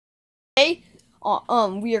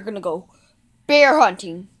we are gonna go bear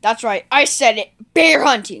hunting. That's right, I said it, bear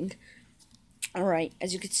hunting. All right,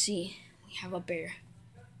 as you can see, we have a bear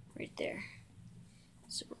right there.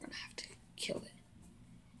 So we're gonna have to kill it.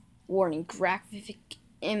 Warning, graphic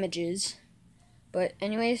images. But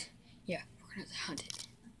anyways, yeah, we're gonna hunt it.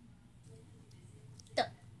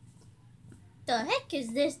 The heck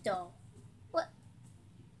is this though? What?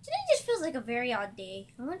 Today just feels like a very odd day.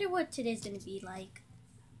 I wonder what today's gonna be like.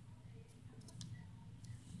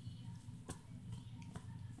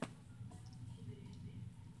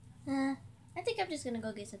 I think I'm just gonna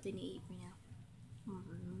go get something to eat for now.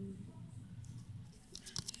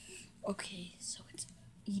 Okay, so it's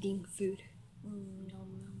eating food.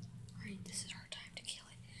 Alright, this is our time to kill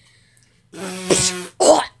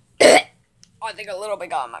it. I think a little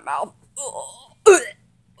bit got in my mouth. That's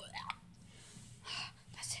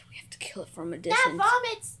it, we have to kill it from a distance. That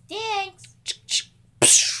vomit stinks!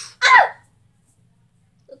 Ah!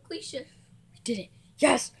 Laquisha. We did it.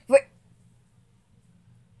 Yes! Wait.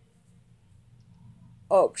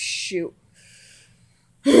 Oh, shoot.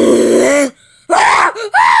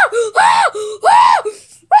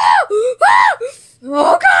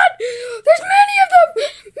 Oh God! There's many of them!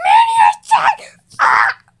 Many attack!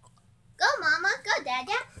 Ah! Go, Mama. Go,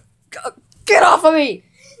 Dada. Get off of me!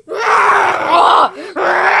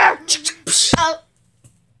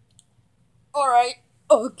 Alright.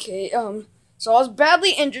 Okay, so I was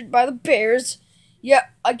badly injured by the bears. Yeah,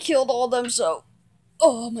 I killed all of them, so...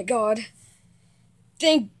 Oh my God.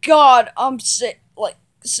 Thank God I'm safe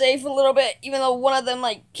a little bit, even though one of them,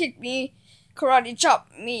 kicked me, karate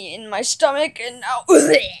chopped me in my stomach, and now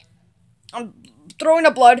I'm throwing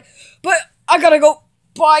up blood, but I gotta go.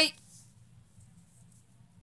 Bye.